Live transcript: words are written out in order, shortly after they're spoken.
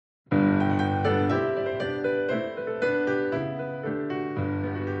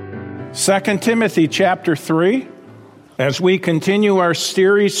2 Timothy chapter 3, as we continue our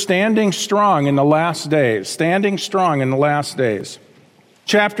series, Standing Strong in the Last Days. Standing Strong in the Last Days.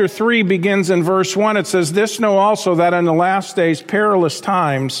 Chapter 3 begins in verse 1. It says, "This know also that in the last days perilous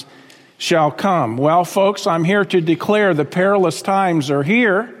times shall come." Well, folks, I'm here to declare the perilous times are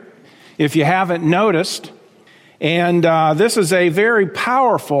here, if you haven't noticed. And this is a very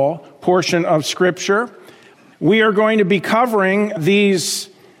powerful portion of Scripture. We are going to be covering these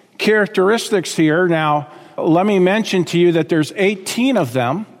characteristics here. Now, let me mention to you that there's 18 of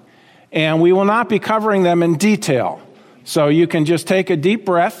them, and we will not be covering them in detail. So you can just take a deep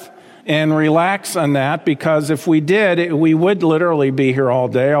breath and relax on that, because if we did, we would literally be here all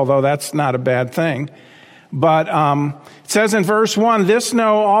day, although that's not a bad thing. But it says in verse 1, "This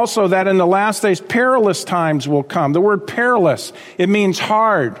know also that in the last days perilous times will come." The word perilous, it means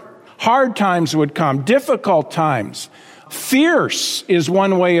hard. Hard times would come, difficult times. Fierce is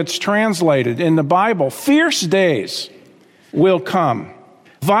one way it's translated in the Bible. Fierce days will come.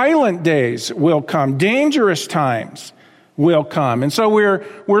 Violent days will come. Dangerous times will come. And so we're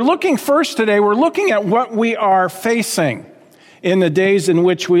looking first today, we're looking at what we are facing in the days in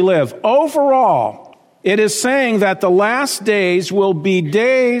which we live. Overall, it is saying that the last days will be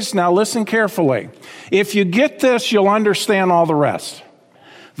days, now listen carefully. If you get this, you'll understand all the rest.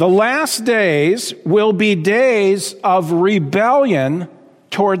 The last days will be days of rebellion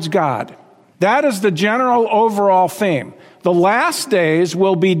towards God. That is the general overall theme. The last days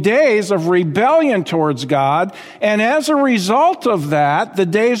will be days of rebellion towards God, and as a result of that, the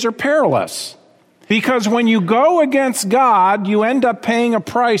days are perilous. Because when you go against God, you end up paying a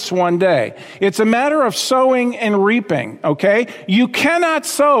price one day. It's a matter of sowing and reaping, okay? You cannot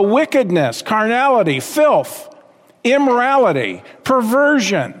sow wickedness, carnality, filth, immorality,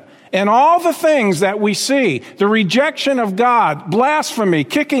 perversion, and all the things that we see, the rejection of God, blasphemy,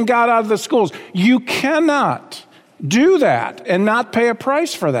 kicking God out of the schools. You cannot do that and not pay a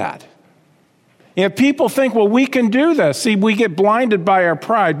price for that. If people think, well, we can do this. See, we get blinded by our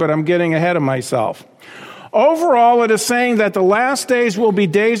pride, but I'm getting ahead of myself. Overall, it is saying that the last days will be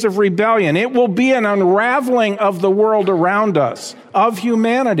days of rebellion. It will be an unraveling of the world around us, of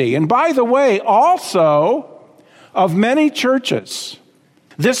humanity. And by the way, also of many churches.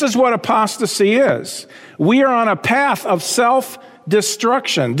 This is what apostasy is. We are on a path of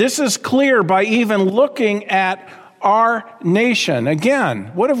self-destruction. This is clear by even looking at our nation.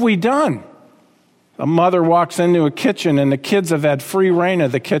 Again, what have we done? A mother walks into a kitchen and the kids have had free reign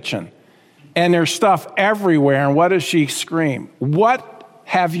of the kitchen. And there's stuff everywhere. And what does she scream? What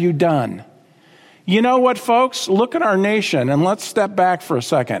have you done? You know what, folks? Look at our nation and let's step back for a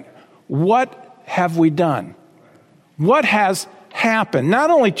second. What have we done? What has happened, not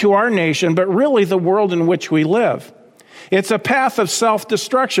only to our nation, but really the world in which we live? It's a path of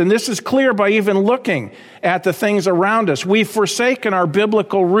self-destruction. This is clear by even looking at the things around us. We've forsaken our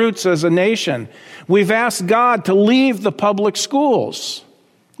biblical roots as a nation. We've asked God to leave the public schools.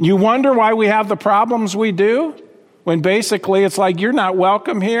 You wonder why we have the problems we do? When basically it's like, you're not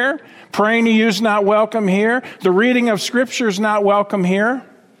welcome here. Praying to you is not welcome here. The reading of Scripture is not welcome here.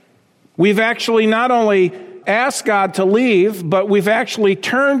 We've actually not only asked God to leave, but we've actually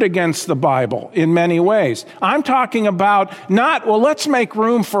turned against the Bible in many ways. I'm talking about not, well, let's make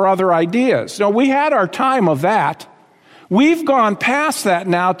room for other ideas. No, we had our time of that. We've gone past that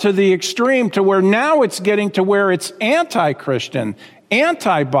now to the extreme, to where now it's getting to where it's anti-Christian,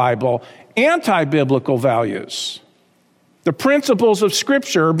 anti-Bible, anti-biblical values. The principles of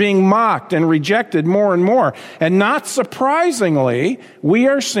Scripture are being mocked and rejected more and more. And not surprisingly, we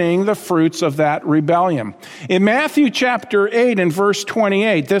are seeing the fruits of that rebellion. In Matthew chapter 8 and verse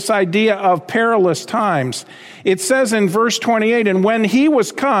 28, this idea of perilous times, it says in verse 28, "And when he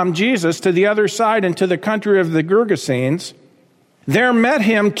was come, Jesus, to the other side into the country of the Gergesenes, there met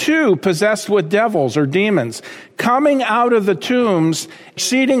him two possessed with devils," or demons, "coming out of the tombs,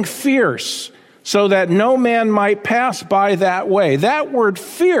 exceeding fierce, so that no man might pass by that way." That word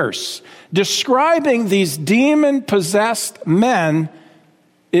fierce, describing these demon-possessed men,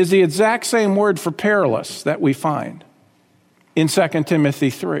 is the exact same word for perilous that we find in 2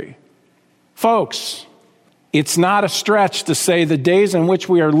 Timothy 3. Folks, it's not a stretch to say the days in which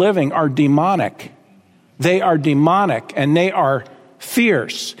we are living are demonic. They are demonic and they are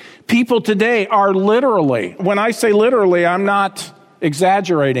fierce. People today are literally, when I say literally, I'm not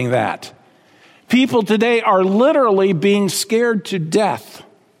exaggerating that. People today are literally being scared to death.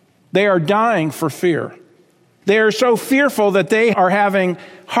 They are dying for fear. They are so fearful that they are having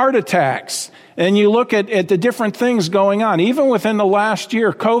heart attacks And you look at the different things going on, even within the last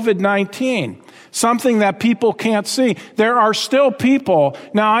year, COVID-19, something that people can't see. There are still people.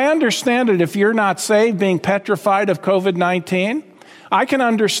 Now, I understand it if you're not saved, being petrified of COVID-19. I can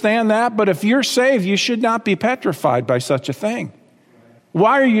understand that, but if you're saved, you should not be petrified by such a thing.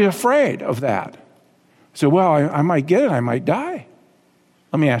 Why are you afraid of that? So, well, I might get it. I might die.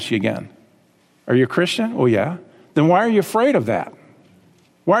 Let me ask you again. Are you a Christian? Oh, yeah. Then why are you afraid of that?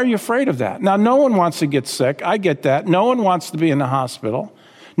 Why are you afraid of that? Now, no one wants to get sick. I get that. No one wants to be in the hospital.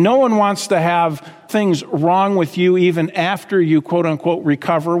 No one wants to have things wrong with you even after you, quote unquote,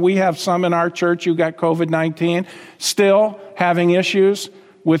 recover. We have some in our church who got COVID-19, still having issues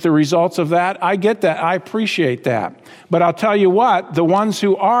with the results of that. I get that. I appreciate that. But I'll tell you what, the ones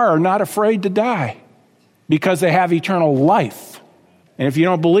who are not afraid to die because they have eternal life. And if you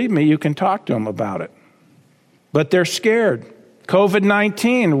don't believe me, you can talk to them about it. But they're scared.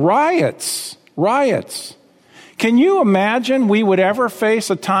 COVID-19, riots. Can you imagine we would ever face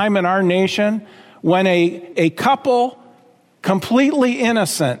a time in our nation when a couple completely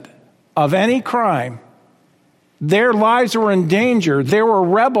innocent of any crime, their lives were in danger. There were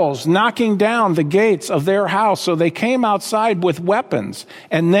rebels knocking down the gates of their house, so they came outside with weapons,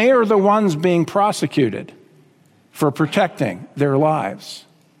 and they are the ones being prosecuted for protecting their lives.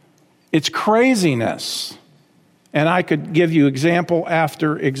 It's craziness. And I could give you example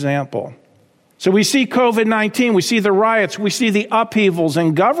after example. So we see COVID-19, we see the riots, we see the upheavals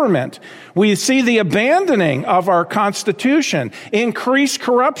in government, we see the abandoning of our Constitution, increased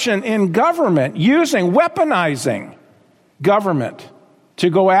corruption in government, weaponizing government to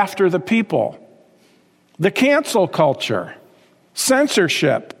go after the people, the cancel culture,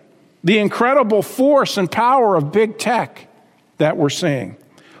 censorship, the incredible force and power of big tech that we're seeing,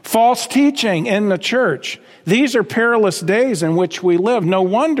 false teaching in the church. These are perilous days in which we live. No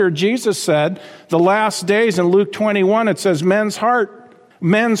wonder Jesus said the last days in Luke 21, it says men's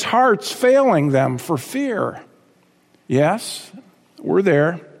hearts failing them for fear. Yes, we're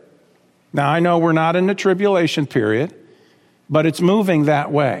there. Now, I know we're not in the tribulation period, but it's moving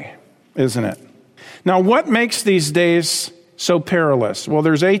that way, isn't it? Now, what makes these days so perilous? Well,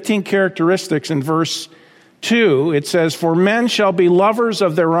 there's 18 characteristics in verse 2. It says, "For men shall be lovers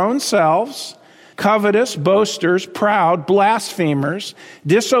of their own selves, covetous, boasters, proud, blasphemers,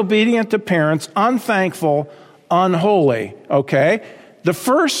 disobedient to parents, unthankful, unholy." Okay? The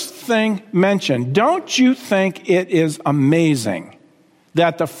first thing mentioned, don't you think it is amazing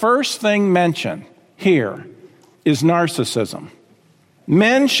that the first thing mentioned here is narcissism?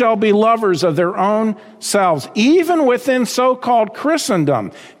 Men shall be lovers of their own selves. Even within so-called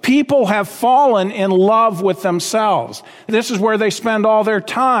Christendom, people have fallen in love with themselves. This is where they spend all their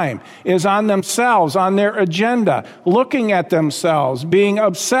time, is on themselves, on their agenda, looking at themselves, being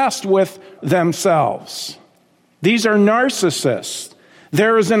obsessed with themselves. These are narcissists.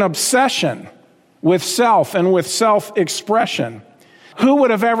 There is an obsession with self and with self-expression. Who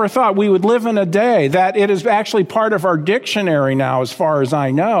would have ever thought we would live in a day that it is actually part of our dictionary now, as far as I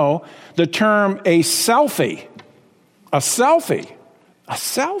know, the term a selfie. A selfie. A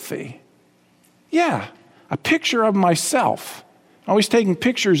selfie. Yeah, a picture of myself. Always taking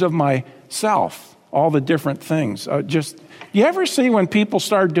pictures of myself, all the different things. You ever see when people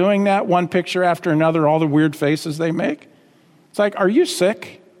start doing that, one picture after another, all the weird faces they make? It's like, are you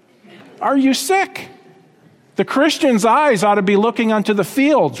sick? Are you sick? The Christian's eyes ought to be looking unto the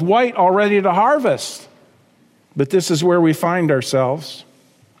fields, white, already to harvest. But this is where we find ourselves.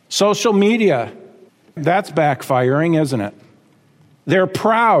 Social media, that's backfiring, isn't it? They're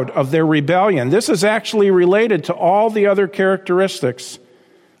proud of their rebellion. This is actually related to all the other characteristics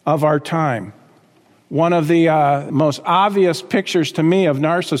of our time. One of the most obvious pictures to me of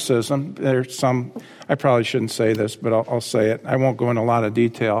narcissism, there's some, I probably shouldn't say this, but I'll say it. I won't go into a lot of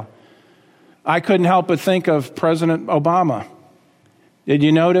detail. I couldn't help but think of President Obama. Did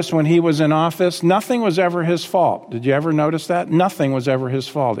you notice when he was in office, nothing was ever his fault? Did you ever notice that? Nothing was ever his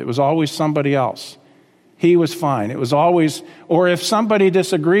fault. It was always somebody else. He was fine. It was always, or if somebody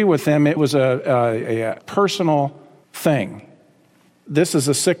disagreed with him, it was a personal thing. This is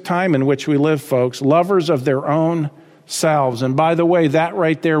a sick time in which we live, folks. Lovers of their own selves. And by the way, that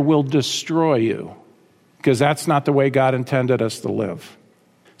right there will destroy you, because that's not the way God intended us to live.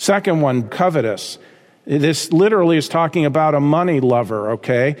 Second one, covetous. This literally is talking about a money lover,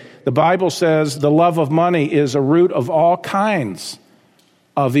 okay? The Bible says the love of money is a root of all kinds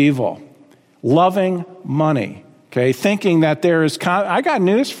of evil. Loving money, okay? Thinking that there is... I got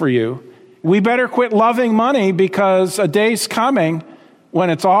news for you. We better quit loving money, because a day's coming when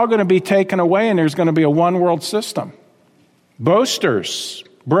it's all going to be taken away and there's going to be a one-world system. Boasters,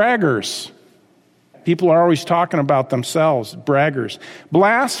 braggers. People are always talking about themselves, braggers.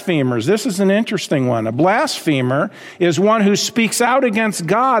 Blasphemers, this is an interesting one. A blasphemer is one who speaks out against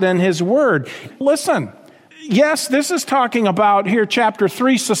God and his word. Listen, yes, this is talking about here, chapter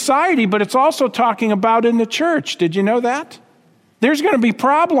 3, society, but it's also talking about in the church. Did you know that? There's going to be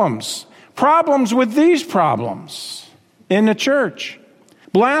problems with these problems in the church.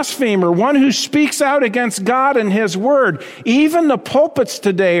 Blasphemer, one who speaks out against God and his word. Even the pulpits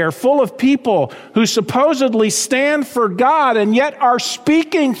today are full of people who supposedly stand for God and yet are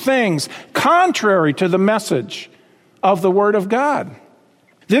speaking things contrary to the message of the word of God.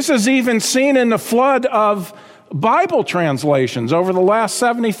 This is even seen in the flood of Bible translations over the last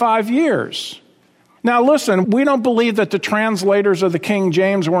 75 years. Now listen, we don't believe that the translators of the King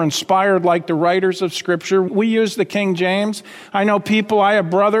James were inspired like the writers of Scripture. We use the King James. I know I have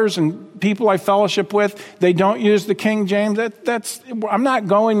brothers and people I fellowship with, they don't use the King James. I'm not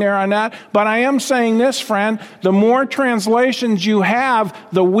going there on that, but I am saying this, friend, the more translations you have,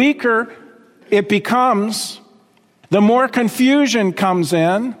 the weaker it becomes, the more confusion comes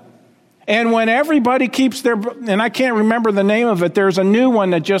in. And when everybody keeps and I can't remember the name of it, there's a new one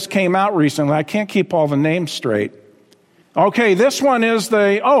that just came out recently. I can't keep all the names straight. Okay, this one is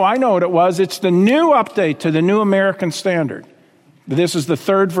I know what it was. It's the new update to the New American Standard. This is the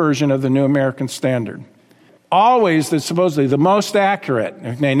third version of the New American Standard. Always supposedly the most accurate.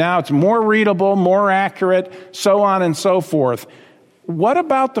 Okay, now it's more readable, more accurate, so on and so forth. What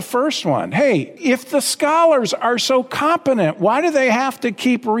about the first one? Hey, if the scholars are so competent, why do they have to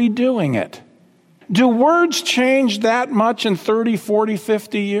keep redoing it? Do words change that much in 30, 40,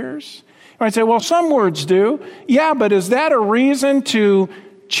 50 years? You might say, well, some words do. Yeah, but is that a reason to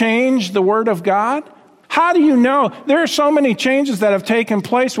change the Word of God? How do you know? There are so many changes that have taken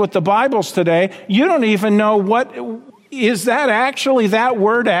place with the Bibles today. You don't even know is that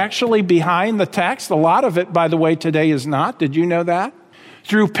word actually behind the text? A lot of it, by the way, today is not. Did you know that?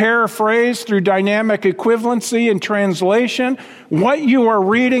 Through paraphrase, through dynamic equivalency and translation, what you are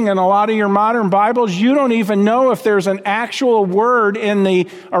reading in a lot of your modern Bibles, you don't even know if there's an actual word in the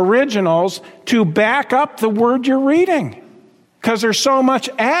originals to back up the word you're reading. Because there's so much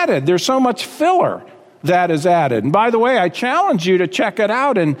added. There's so much filler that is added. And by the way, I challenge you to check it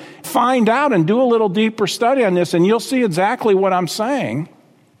out and find out and do a little deeper study on this, and you'll see exactly what I'm saying.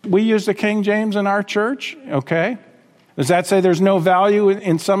 We use the King James in our church, okay? Does that say there's no value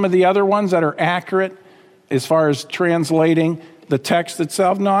in some of the other ones that are accurate as far as translating the text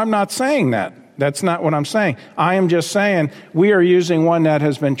itself? No, I'm not saying that. That's not what I'm saying. I am just saying we are using one that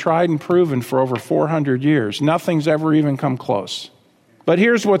has been tried and proven for over 400 years. Nothing's ever even come close. But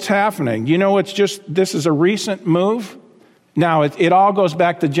here's what's happening. You know, this is a recent move. Now, it all goes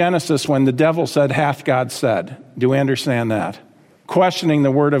back to Genesis when the devil said, hath God said. Do we understand that? Questioning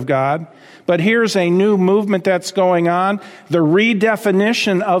the word of God. But here's a new movement that's going on, the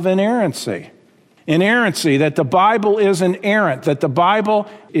redefinition of inerrancy. Inerrancy, that the Bible is inerrant, that the Bible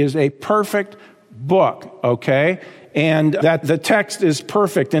is a perfect book, okay? And that the text is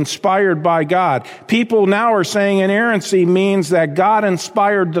perfect, inspired by God. People now are saying inerrancy means that God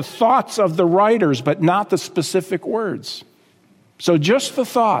inspired the thoughts of the writers, but not the specific words. So just the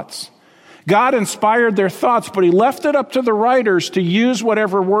thoughts. God inspired their thoughts, but he left it up to the writers to use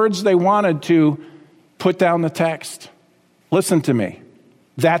whatever words they wanted to put down the text. Listen to me.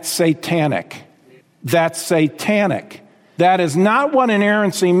 That's satanic. That's satanic. That is not what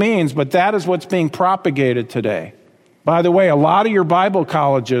inerrancy means, but that is what's being propagated today. By the way, a lot of your Bible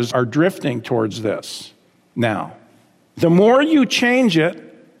colleges are drifting towards this now. The more you change it,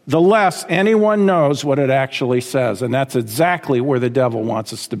 the less anyone knows what it actually says, and that's exactly where the devil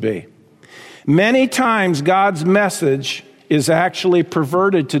wants us to be. Many times God's message is actually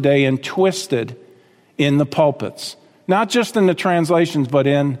perverted today and twisted in the pulpits. Not just in the translations, but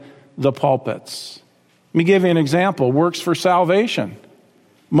in the pulpits. Let me give you an example. Works for salvation.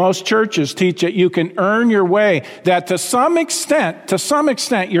 Most churches teach that you can earn your way, that to some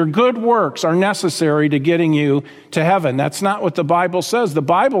extent, your good works are necessary to getting you to heaven. That's not what the Bible says. The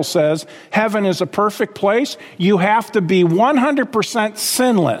Bible says heaven is a perfect place. You have to be 100%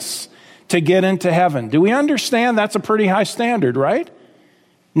 sinless to get into heaven. Do we understand that's a pretty high standard, right?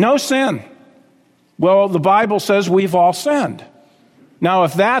 No sin. Well, the Bible says we've all sinned. Now,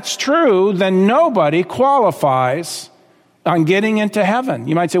 if that's true, then nobody qualifies on getting into heaven.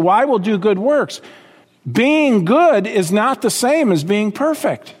 You might say, well, I will do good works. Being good is not the same as being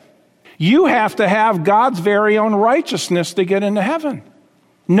perfect. You have to have God's very own righteousness to get into heaven.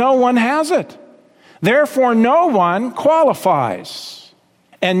 No one has it. Therefore, no one qualifies.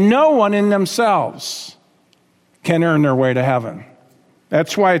 And no one in themselves can earn their way to heaven.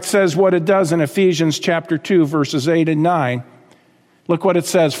 That's why it says what it does in Ephesians chapter 2, verses 8 and 9. Look what it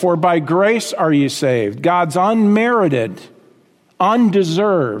says. For by grace are you saved, God's unmerited,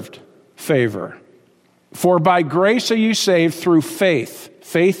 undeserved favor. For by grace are you saved through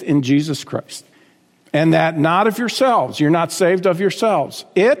faith in Jesus Christ. And that not of yourselves. You're not saved of yourselves.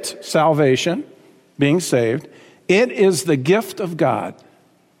 Salvation, being saved, it is the gift of God.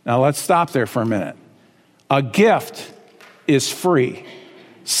 Now let's stop there for a minute. A gift is free.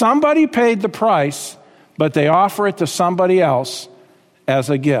 Somebody paid the price, but they offer it to somebody else as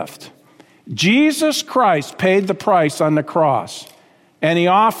a gift. Jesus Christ paid the price on the cross, and he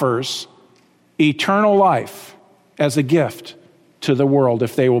offers eternal life as a gift to the world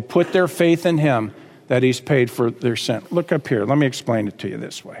if they will put their faith in him that he's paid for their sin. Look up here. Let me explain it to you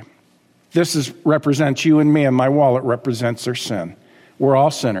this way. This represents you and me, and my wallet represents their sin. We're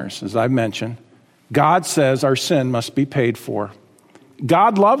all sinners, as I've mentioned. God says our sin must be paid for.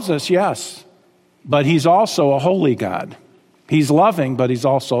 God loves us, yes, but he's also a holy God. He's loving, but he's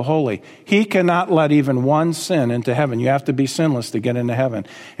also holy. He cannot let even one sin into heaven. You have to be sinless to get into heaven.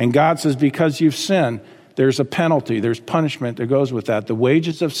 And God says, because you've sinned, there's a penalty, there's punishment that goes with that. The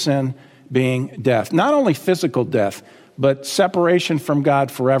wages of sin being death. Not only physical death, but separation from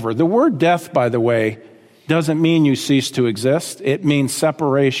God forever. The word death, by the way, doesn't mean you cease to exist. It means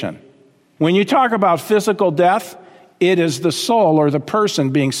separation. When you talk about physical death, it is the soul or the person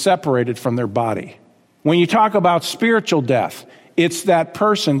being separated from their body. When you talk about spiritual death, it's that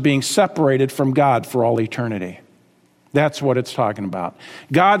person being separated from God for all eternity. That's what it's talking about.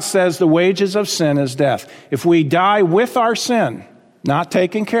 God says the wages of sin is death. If we die with our sin, not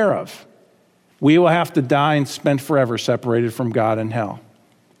taken care of, we will have to die and spend forever separated from God in hell.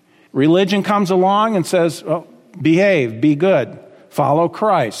 Religion comes along and says, well, behave, be good, follow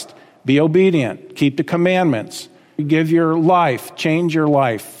Christ, be obedient, keep the commandments. Give your life, change your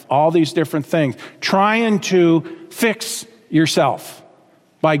life, all these different things. Trying to fix yourself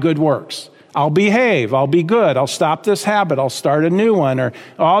by good works. I'll behave, I'll be good, I'll stop this habit, I'll start a new one, or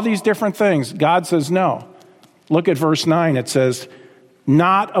all these different things. God says no. Look at verse 9. It says,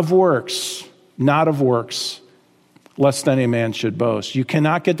 not of works, lest any man should boast. You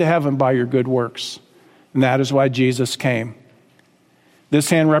cannot get to heaven by your good works. And that is why Jesus came. This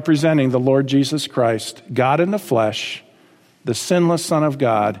hand representing the Lord Jesus Christ, God in the flesh, the sinless Son of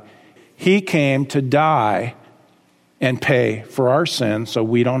God. He came to die and pay for our sin so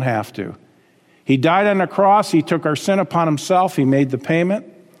we don't have to. He died on the cross. He took our sin upon himself. He made the payment.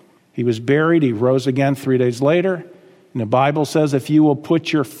 He was buried. He rose again 3 days later. And the Bible says if you will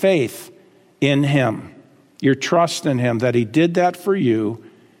put your faith in him, your trust in him, that he did that for you,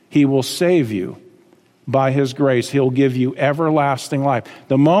 he will save you. By his grace, he'll give you everlasting life.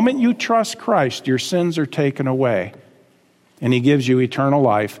 The moment you trust Christ, your sins are taken away, and he gives you eternal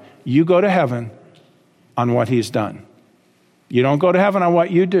life. You go to heaven on what he's done. You don't go to heaven on what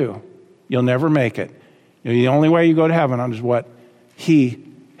you do. You'll never make it. The only way you go to heaven on is what he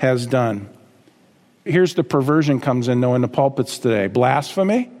has done. Here's the perversion comes in, though, in the pulpits today.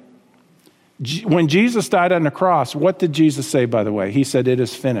 Blasphemy. When Jesus died on the cross, what did Jesus say, by the way? He said, it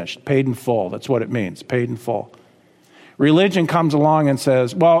is finished, paid in full. That's what it means, paid in full. Religion comes along and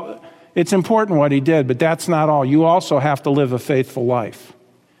says, well, it's important what he did, but that's not all. You also have to live a faithful life.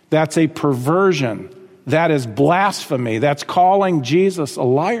 That's a perversion. That is blasphemy. That's calling Jesus a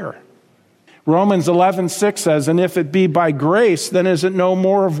liar. Romans 11:6 says, and if it be by grace, then is it no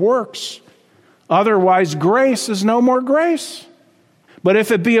more of works? Otherwise, grace is no more grace. But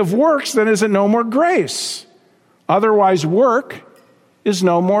if it be of works, then is it no more grace? Otherwise, work is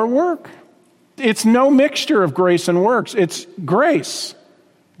no more work. It's no mixture of grace and works. It's grace.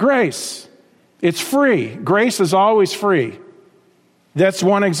 Grace. It's free. Grace is always free. That's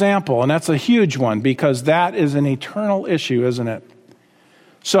one example, and that's a huge one because that is an eternal issue, isn't it?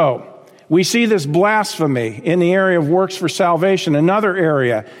 So, we see this blasphemy in the area of works for salvation. Another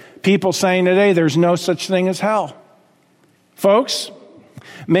area, people saying today there's no such thing as hell. Folks,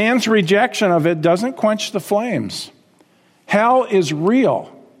 man's rejection of it doesn't quench the flames. Hell is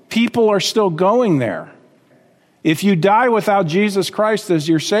real. People are still going there. If you die without Jesus Christ as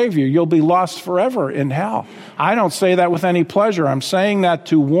your Savior, you'll be lost forever in hell. I don't say that with any pleasure. I'm saying that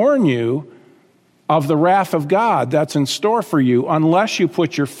to warn you of the wrath of God that's in store for you unless you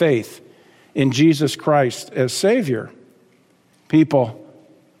put your faith in Jesus Christ as Savior. People,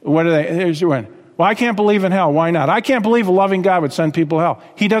 what are they? Here's the one. Well, I can't believe in hell. Why not? I can't believe a loving God would send people to hell.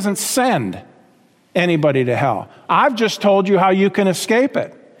 He doesn't send anybody to hell. I've just told you how you can escape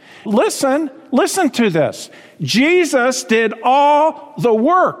it. Listen to this. Jesus did all the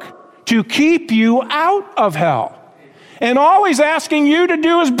work to keep you out of hell. And all he's asking you to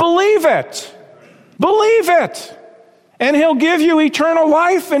do is believe it. Believe it. And he'll give you eternal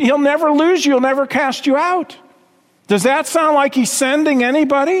life, and he'll never lose you. He'll never cast you out. Does that sound like he's sending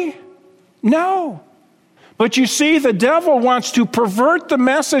anybody? No. But you see, the devil wants to pervert the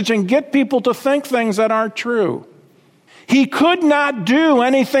message and get people to think things that aren't true. He could not do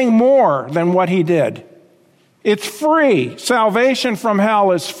anything more than what he did. It's free. Salvation from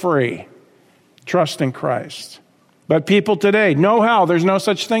hell is free. Trust in Christ. But people today, no hell. There's no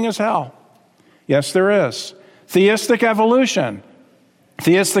such thing as hell. Yes, there is. Theistic evolution.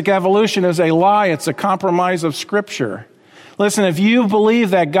 Theistic evolution is a lie. It's a compromise of Scripture. Listen, if you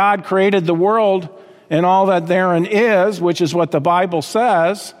believe that God created the world and all that therein is, which is what the Bible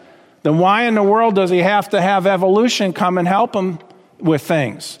says, then why in the world does he have to have evolution come and help him with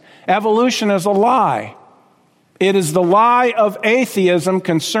things? Evolution is a lie. It is the lie of atheism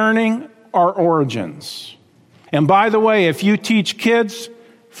concerning our origins. And by the way, if you teach kids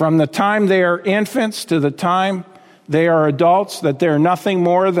from the time they are infants to the time they are adults that they're nothing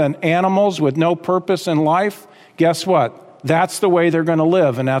more than animals with no purpose in life, guess what? That's the way they're going to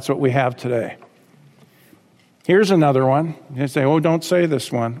live, and that's what we have today. Here's another one. You say, oh, don't say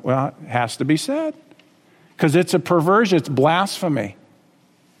this one. Well, it has to be said because it's a perversion. It's blasphemy.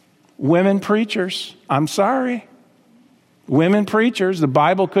 Women preachers, I'm sorry. Women preachers, the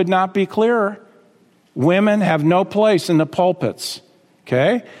Bible could not be clearer. Women have no place in the pulpits,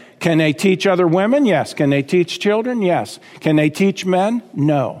 okay? Can they teach other women? Yes. Can they teach children? Yes. Can they teach men?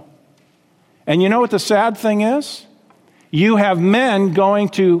 No. And you know what the sad thing is? You have men going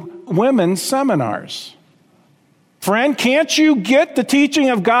to women's seminars. Friend, can't you get the teaching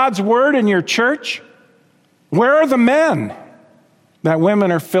of God's word in your church? Where are the men that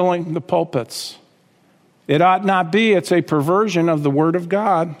women are filling the pulpits? It ought not be. It's a perversion of the word of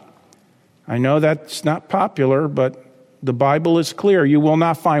God. I know that's not popular, but the Bible is clear. You will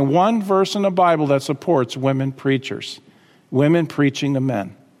not find one verse in the Bible that supports women preachers, women preaching to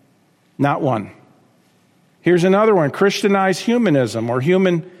men. Not one. Here's another one, Christianized humanism or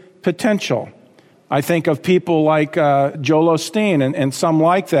human potential. I think of people like Joel Osteen and some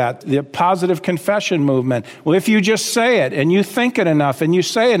like that, the positive confession movement. Well, if you just say it and you think it enough and you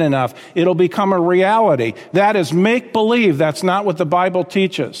say it enough, it'll become a reality. That is make-believe. That's not what the Bible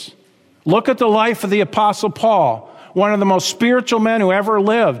teaches. Look at the life of the Apostle Paul, one of the most spiritual men who ever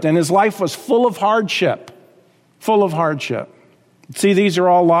lived, and his life was full of hardship. Full of hardship. See, these are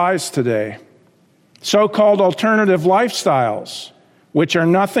all lies today. So-called alternative lifestyles, which are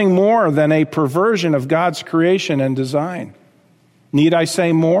nothing more than a perversion of God's creation and design. Need I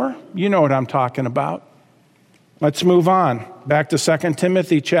say more? You know what I'm talking about. Let's move on. Back to 2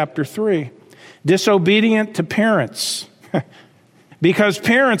 Timothy chapter 3. Disobedient to parents. Because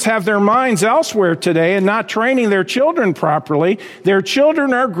parents have their minds elsewhere today and not training their children properly, their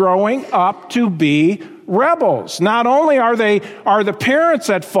children are growing up to be rebels. Not only are the parents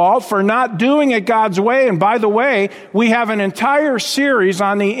at fault for not doing it God's way, and by the way, we have an entire series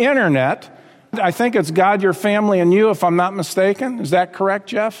on the internet. I think it's God, Your Family, and You, if I'm not mistaken. Is that correct,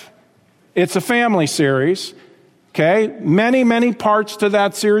 Jeff? It's a family series. Okay, many parts to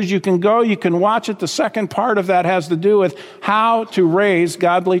that series. You can go, you can watch it. The second part of that has to do with how to raise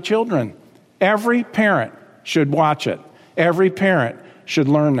godly children. Every parent should watch it. Every parent should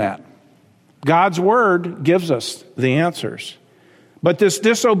learn that. God's word gives us the answers. But this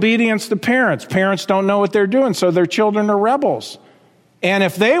disobedience to parents don't know what they're doing, so their children are rebels. And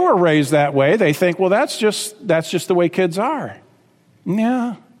if they were raised that way, they think, well, that's just the way kids are.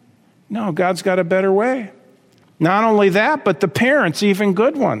 No, God's got a better way. Not only that, but the parents, even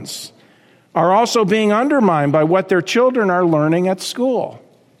good ones, are also being undermined by what their children are learning at school.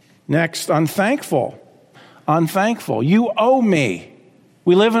 Next, unthankful. Unthankful. You owe me.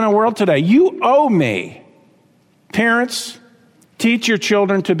 We live in a world today. You owe me. Parents, teach your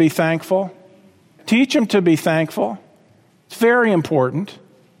children to be thankful. Teach them to be thankful. It's very important.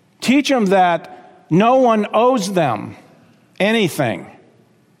 Teach them that no one owes them anything.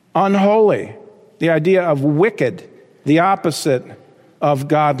 Unholy. The idea of wicked, the opposite of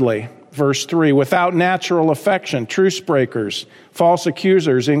godly. Verse 3, without natural affection, truce breakers, false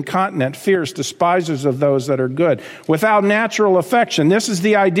accusers, incontinent, fierce, despisers of those that are good. Without natural affection, this is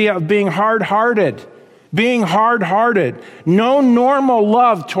the idea of being hard-hearted. Being hard-hearted. No normal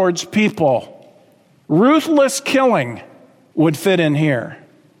love towards people. Ruthless killing would fit in here.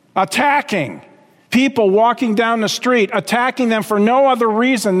 Attacking. People walking down the street, attacking them for no other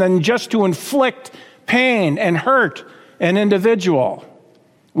reason than just to inflict pain and hurt an individual.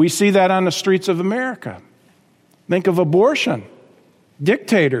 We see that on the streets of America. Think of abortion.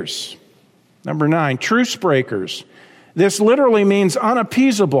 Dictators. Number 9, truce breakers. This literally means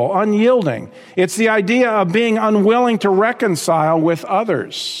unappeasable, unyielding. It's the idea of being unwilling to reconcile with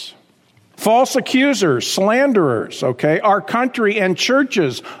others. False accusers, slanderers, okay? Our country and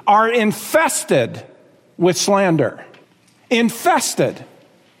churches are infested with slander. Infested.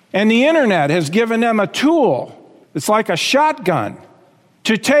 And the internet has given them a tool. It's like a shotgun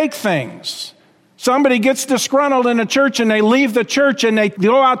to take things. Somebody gets disgruntled in a church and they leave the church and they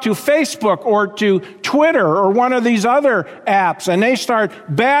go out to Facebook or to Twitter or one of these other apps and they start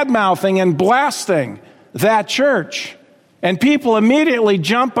bad-mouthing and blasting that church. And people immediately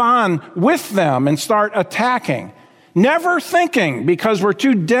jump on with them and start attacking. Never thinking, because we're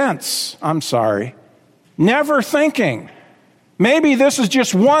too dense, never thinking. Maybe this is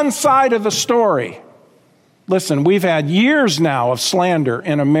just one side of the story. Listen, we've had years now of slander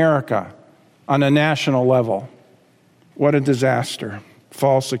in America on a national level. What a disaster.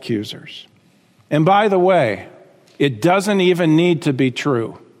 False accusers. And by the way, it doesn't even need to be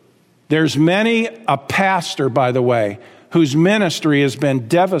true. There's many a pastor, by the way, whose ministry has been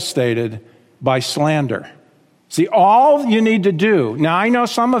devastated by slander. See, all you need to do, now I know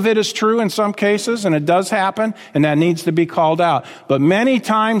some of it is true in some cases, and it does happen, and that needs to be called out. But many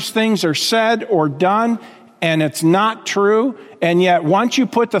times things are said or done, and it's not true, and yet once you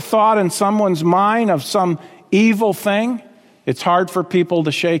put the thought in someone's mind of some evil thing, it's hard for people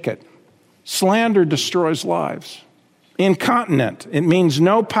to shake it. Slander destroys lives. Incontinent, it means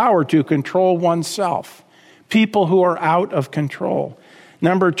no power to control oneself. People who are out of control.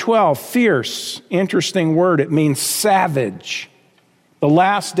 Number 12, fierce. Interesting word. It means savage. The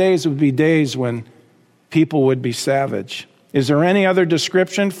last days would be days when people would be savage. Is there any other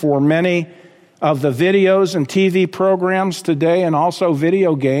description for many of the videos and TV programs today and also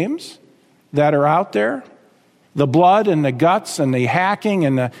video games that are out there? The blood and the guts and the hacking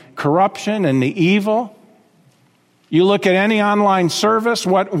and the corruption and the evil. You look at any online service,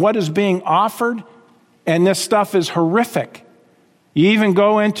 what is being offered, and this stuff is horrific. You even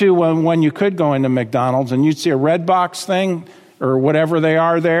go into, when you could go into McDonald's and you'd see a red box thing or whatever they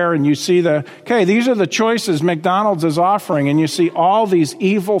are there, and you see these are the choices McDonald's is offering, and you see all these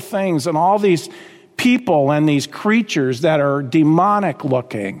evil things and all these people and these creatures that are demonic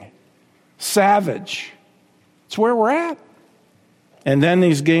looking, savage. It's where we're at. And then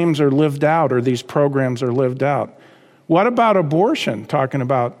these games are lived out, or these programs are lived out. What about abortion? Talking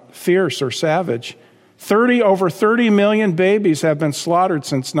about fierce or savage. Over 30 million babies have been slaughtered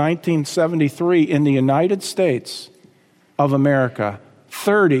since 1973 in the United States of America.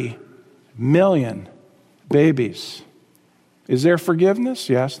 30 million babies. Is there forgiveness?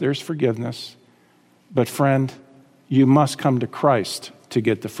 Yes, there's forgiveness. But friend, you must come to Christ to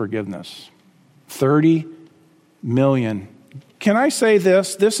get the forgiveness. 30 million. Can I say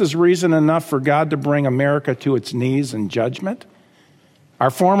this? This is reason enough for God to bring America to its knees in judgment. Our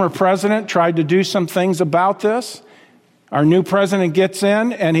former president tried to do some things about this. Our new president gets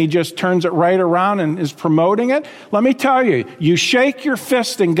in and he just turns it right around and is promoting it. Let me tell you, you shake your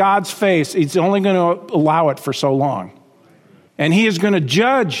fist in God's face, he's only going to allow it for so long. And he is going to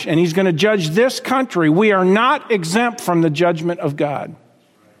judge, and he's going to judge this country. We are not exempt from the judgment of God.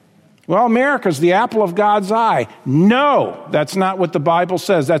 Well, America's the apple of God's eye. No, that's not what the Bible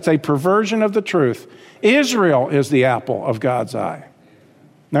says. That's a perversion of the truth. Israel is the apple of God's eye.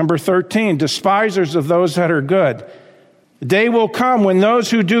 Number 13, despisers of those that are good. The day will come when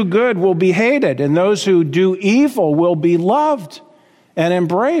those who do good will be hated, and those who do evil will be loved and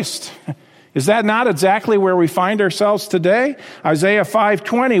embraced. Is that not exactly where we find ourselves today? Isaiah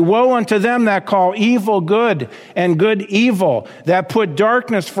 5:20, woe unto them that call evil good and good evil, that put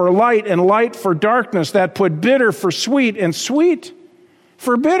darkness for light and light for darkness, that put bitter for sweet and sweet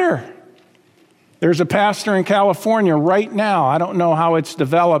for bitter. There's a pastor in California right now. I don't know how it's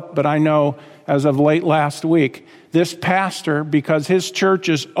developed, but I know as of late last week, this pastor, because his church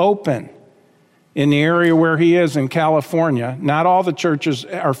is open in the area where he is in California, not all the churches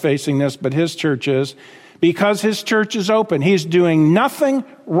are facing this, but his church is, because his church is open, he's doing nothing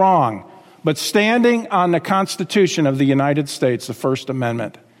wrong but standing on the Constitution of the United States, the First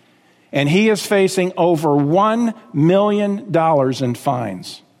Amendment. And he is facing over $1 million in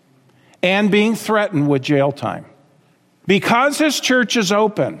fines and being threatened with jail time. Because his church is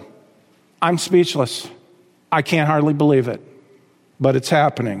open, I'm speechless. I can't hardly believe it, but it's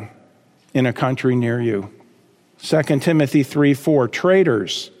happening in a country near you. 2 Timothy 3:4,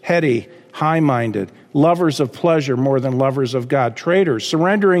 traitors, heady, high-minded, lovers of pleasure more than lovers of God. Traitors,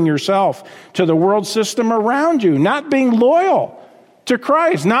 surrendering yourself to the world system around you, not being loyal to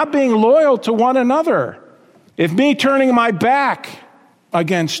Christ, not being loyal to one another. If me turning my back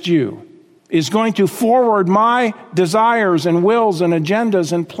against you is going to forward my desires and wills and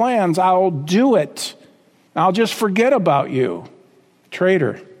agendas and plans, I'll do it. I'll just forget about you.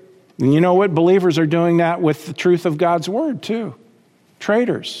 Traitor. And you know what? Believers are doing that with the truth of God's word too.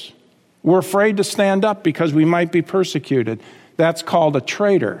 Traitors. We're afraid to stand up because we might be persecuted. That's called a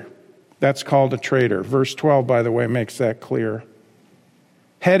traitor. That's called a traitor. Verse 12, by the way, makes that clear.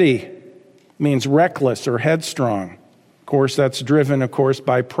 Heady means reckless or headstrong. Of course, that's driven,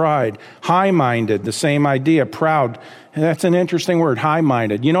 by pride. High-minded, the same idea, proud. That's an interesting word,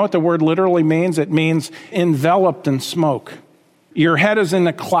 high-minded. You know what the word literally means? It means enveloped in smoke. Your head is in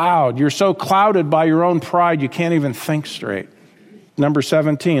a cloud. You're so clouded by your own pride, you can't even think straight. Number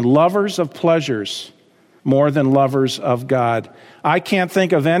 17, lovers of pleasures more than lovers of God. I can't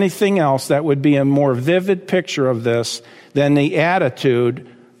think of anything else that would be a more vivid picture of this than the attitude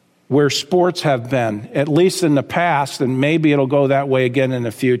where sports have been, at least in the past, and maybe it'll go that way again in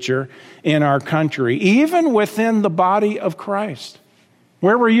the future, in our country, even within the body of Christ.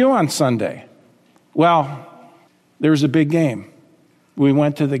 Where were you on Sunday? Well, there was a big game. We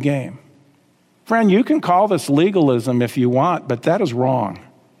went to the game. Friend, you can call this legalism if you want, but that is wrong.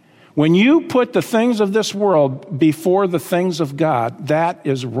 When you put the things of this world before the things of God, that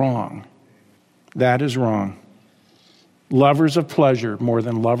is wrong. That is wrong. Lovers of pleasure more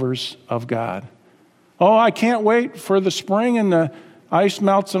than lovers of God. Oh, I can't wait for the spring and the ice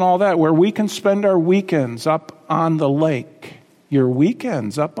melts and all that, where we can spend our weekends up on the lake. Your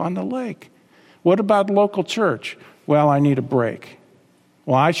weekends up on the lake. What about local church? Well, I need a break.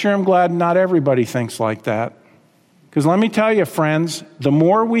 Well, I sure am glad not everybody thinks like that. Because let me tell you, friends, the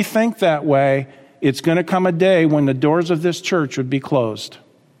more we think that way, it's going to come a day when the doors of this church would be closed.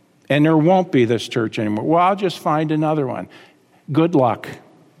 And there won't be this church anymore. Well, I'll just find another one. Good luck.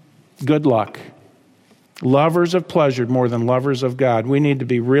 Good luck. Lovers of pleasure more than lovers of God. We need to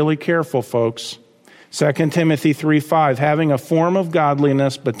be really careful, folks. 2 Timothy 3:5, having a form of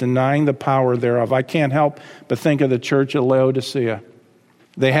godliness but denying the power thereof. I can't help but think of the church at Laodicea.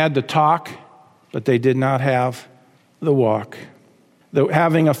 They had the talk, but they did not have the walk.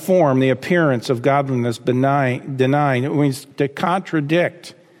 Having a form, the appearance of godliness, denying, it means to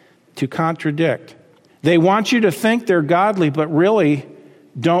contradict. To contradict. They want you to think they're godly, but really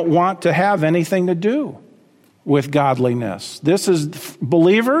don't want to have anything to do with godliness. This is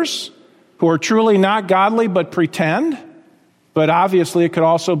believers who are truly not godly but pretend, but obviously it could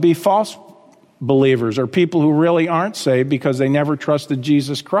also be false believers or people who really aren't saved because they never trusted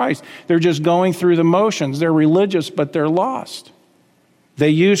Jesus Christ. They're just going through the motions. They're religious, but they're lost. They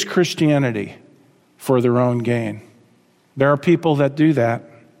use Christianity for their own gain. There are people that do that.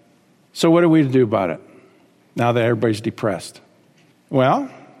 So what are we to do about it now that everybody's depressed? Well,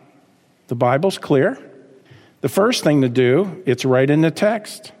 the Bible's clear. The first thing to do, it's right in the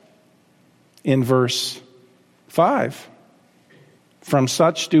text. In verse 5. From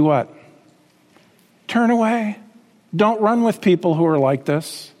such do what? Turn away. Don't run with people who are like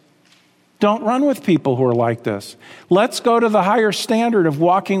this. Don't run with people who are like this. Let's go to the higher standard of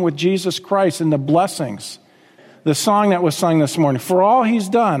walking with Jesus Christ and the blessings. The song that was sung this morning, for all he's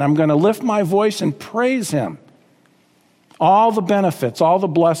done, I'm going to lift my voice and praise him. All the benefits, all the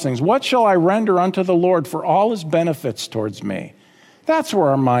blessings. What shall I render unto the Lord for all his benefits towards me? That's where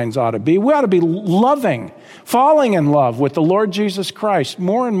our minds ought to be. We ought to be loving, falling in love with the Lord Jesus Christ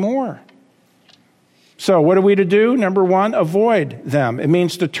more and more. So what are we to do? Number one, avoid them. It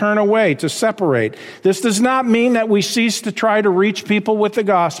means to turn away, to separate. This does not mean that we cease to try to reach people with the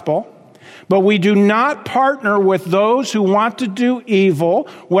gospel. But we do not partner with those who want to do evil,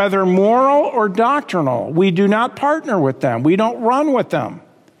 whether moral or doctrinal. We do not partner with them. We don't run with them.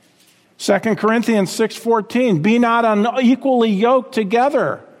 2 Corinthians 6:14, be not unequally yoked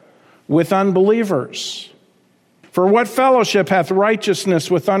together with unbelievers. For what fellowship hath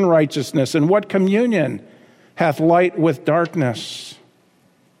righteousness with unrighteousness, and what communion hath light with darkness?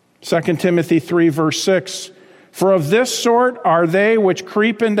 2 Timothy 3, verse 6, for of this sort are they which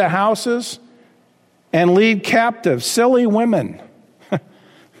creep into houses and lead captive silly women,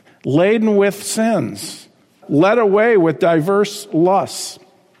 laden with sins, led away with diverse lusts.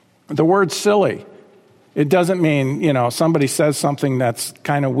 The word silly, it doesn't mean, somebody says something that's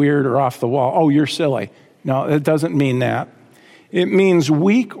kind of weird or off the wall. Oh, you're silly. No, it doesn't mean that. It means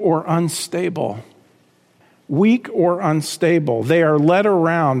weak or unstable. Weak or unstable. They are led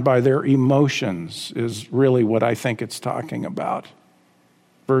around by their emotions is really what I think it's talking about.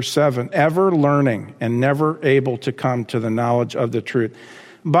 Verse 7, ever learning and never able to come to the knowledge of the truth.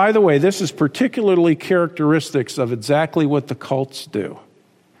 By the way, this is particularly characteristics of exactly what the cults do.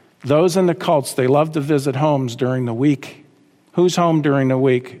 Those in the cults, they love to visit homes during the week Who's home during the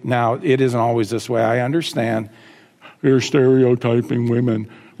week? Now, it isn't always this way. I understand. You're stereotyping women.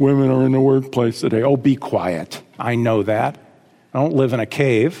 Women are in the workplace today. Oh, be quiet. I know that. I don't live in a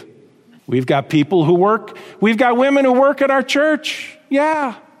cave. We've got people who work. We've got women who work at our church.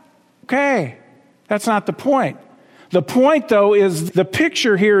 Yeah. Okay. That's not the point. The point, though, is the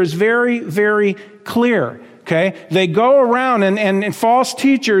picture here is very, very clear. Okay? They go around and false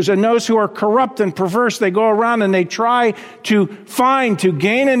teachers and those who are corrupt and perverse, they go around and they try to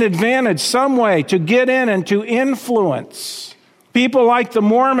gain an advantage some way, to get in and to influence. People like the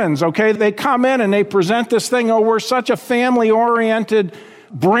Mormons, okay? They come in and they present this thing, oh, we're such a family-oriented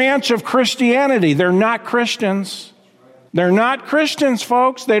branch of Christianity. They're not Christians. They're not Christians,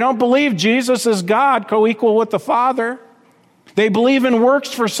 folks. They don't believe Jesus is God, co-equal with the Father. They believe in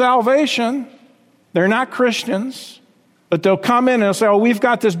works for salvation. They're not Christians, but they'll come in and they'll say, oh, we've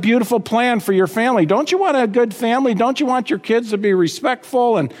got this beautiful plan for your family. Don't you want a good family? Don't you want your kids to be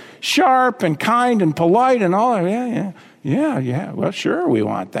respectful and sharp and kind and polite and all that? Yeah. Well, sure, we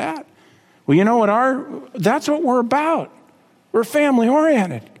want that. Well, you know what? That's what we're about. We're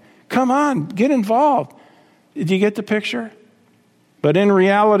family-oriented. Come on, get involved. Did you get the picture? But in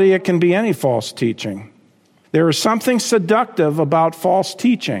reality, it can be any false teaching. There is something seductive about false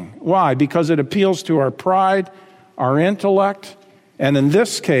teaching. Why? Because it appeals to our pride, our intellect, and in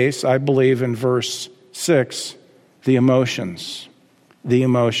this case, I believe in verse 6, the emotions. The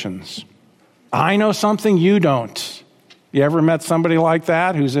emotions. I know something you don't. You ever met somebody like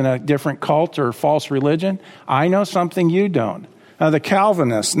that who's in a different cult or false religion? I know something you don't. Now, the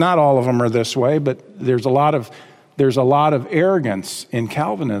Calvinists, not all of them are this way, but there's a lot of arrogance in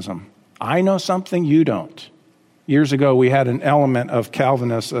Calvinism. I know something you don't. Years ago, we had an element of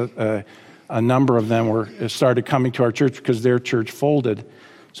Calvinists, a number of them started coming to our church because their church folded.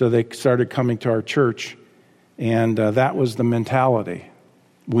 So they started coming to our church, and that was the mentality.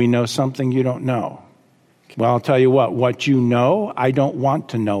 We know something you don't know. Well, I'll tell you what you know, I don't want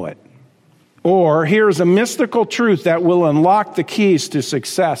to know it. Or here's a mystical truth that will unlock the keys to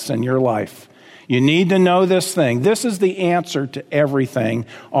success in your life. You need to know this thing. This is the answer to everything,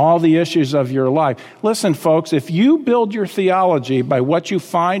 all the issues of your life. Listen, folks, if you build your theology by what you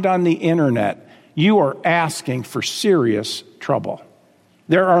find on the internet, you are asking for serious trouble.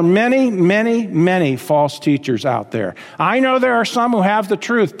 There are many, many, many false teachers out there. I know there are some who have the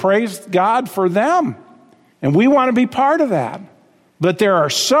truth. Praise God for them. And we want to be part of that. But there are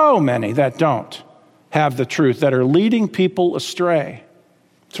so many that don't have the truth, that are leading people astray.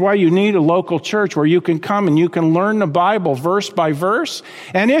 That's why you need a local church where you can come and you can learn the Bible verse by verse.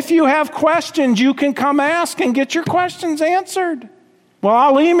 And if you have questions, you can come ask and get your questions answered. Well,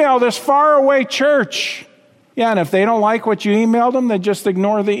 I'll email this faraway church. Yeah, and if they don't like what you emailed them, they just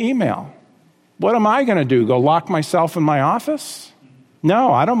ignore the email. What am I going to do? Go lock myself in my office?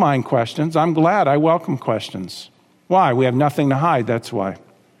 No, I don't mind questions. I'm glad. I welcome questions. Why? We have nothing to hide. That's why.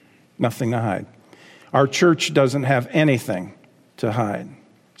 Nothing to hide. Our church doesn't have anything to hide.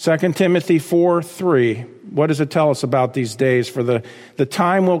 2 Timothy 4:3, what does it tell us about these days? For the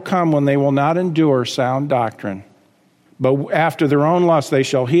time will come when they will not endure sound doctrine, but after their own lust they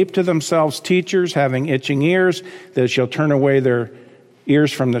shall heap to themselves teachers having itching ears, that shall turn away their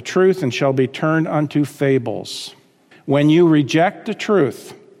ears from the truth and shall be turned unto fables. When you reject the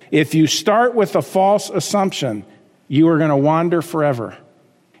truth, if you start with a false assumption, you are going to wander forever.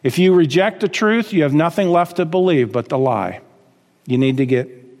 If you reject the truth, you have nothing left to believe but the lie. You need to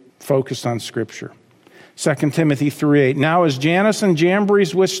get focused on Scripture. 2 Timothy 3:8. Now as Jannes and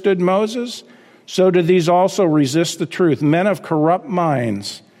Jambres withstood Moses, so did these also resist the truth. Men of corrupt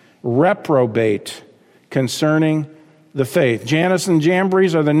minds, reprobate concerning the faith. Jannes and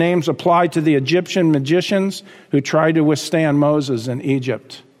Jambres are the names applied to the Egyptian magicians who tried to withstand Moses in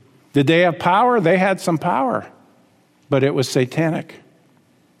Egypt. Did they have power? They had some power, but it was satanic.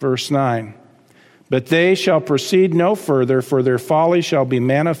 Verse 9. But they shall proceed no further, for their folly shall be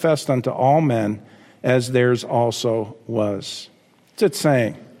manifest unto all men, as theirs also was. What's it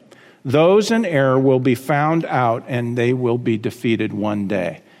saying? Those in error will be found out, and they will be defeated one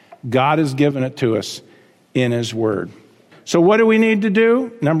day. God has given it to us in His Word. So what do we need to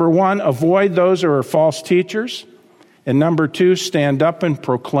do? Number one, avoid those who are false teachers. And number two, stand up and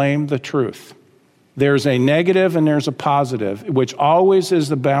proclaim the truth. There's a negative and there's a positive, which always is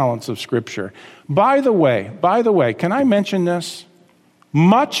the balance of Scripture. By the way, can I mention this?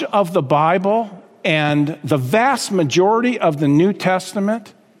 Much of the Bible and the vast majority of the New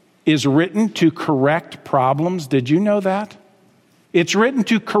Testament is written to correct problems. Did you know that? It's written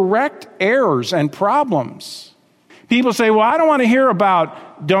to correct errors and problems. People say, well, I don't want to hear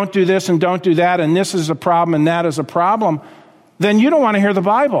about don't do this and don't do that, and this is a problem and that is a problem. then you don't want to hear the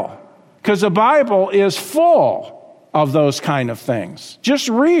Bible, because the Bible is full of those kind of things. Just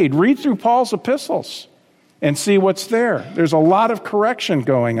read through Paul's epistles and see what's there. There's a lot of correction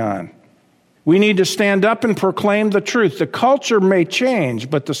going on. We need to stand up and proclaim the truth. The culture may change,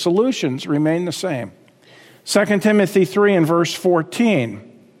 but the solutions remain the same. 2 Timothy 3 and verse 14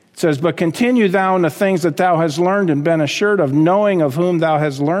 says, "But continue thou in the things that thou hast learned and been assured of, knowing of whom thou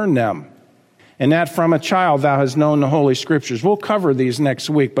hast learned them, and that from a child thou hast known the Holy Scriptures." We'll cover these next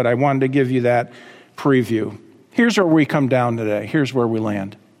week, but I wanted to give you that preview. Here's where we come down today. Here's where we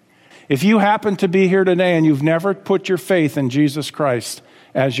land. If you happen to be here today and you've never put your faith in Jesus Christ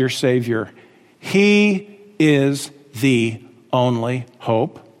as your Savior, He is the only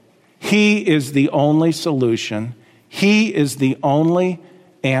hope. He is the only solution. He is the only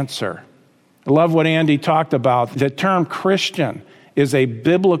answer. I love what Andy talked about. The term Christian is a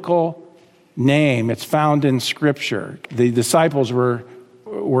biblical name. It's found in Scripture. The disciples were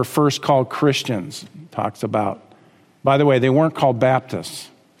first called Christians, talks about. By the way, they weren't called Baptists.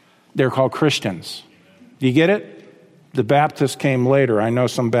 They're called Christians. Do you get it? The Baptists came later. I know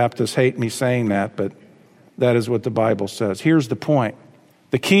some Baptists hate me saying that, but that is what the Bible says. Here's the point.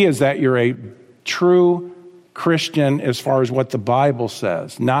 The key is that you're a true Christian as far as what the Bible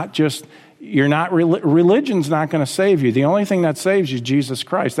says. Not just, religion's not going to save you. The only thing that saves you is Jesus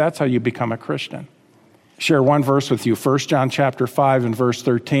Christ. That's how you become a Christian. Share one verse with you, 1 John chapter 5 and verse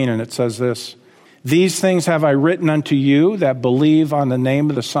 13, and it says this: "These things have I written unto you that believe on the name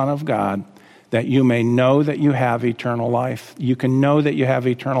of the Son of God, that you may know that you have eternal life." You can know that you have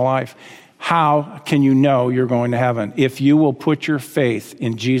eternal life. How can you know you're going to heaven? If you will put your faith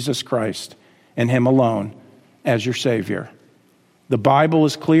in Jesus Christ and Him alone as your Savior. The Bible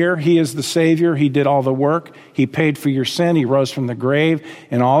is clear. He is the Savior. He did all the work. He paid for your sin. He rose from the grave.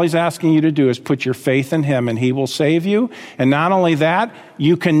 And all He's asking you to do is put your faith in Him, and He will save you. And not only that,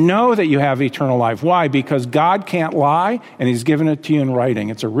 you can know that you have eternal life. Why? Because God can't lie, and He's given it to you in writing.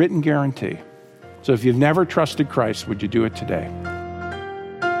 It's a written guarantee. So if you've never trusted Christ, would you do it today?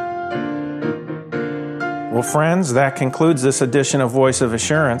 Well, friends, that concludes this edition of Voice of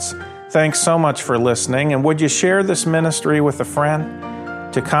Assurance. Thanks so much for listening, and would you share this ministry with a friend?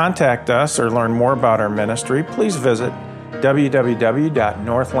 To contact us or learn more about our ministry, please visit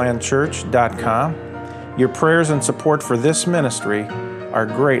www.northlandchurch.com. Your prayers and support for this ministry are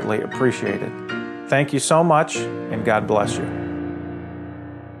greatly appreciated. Thank you so much, and God bless you.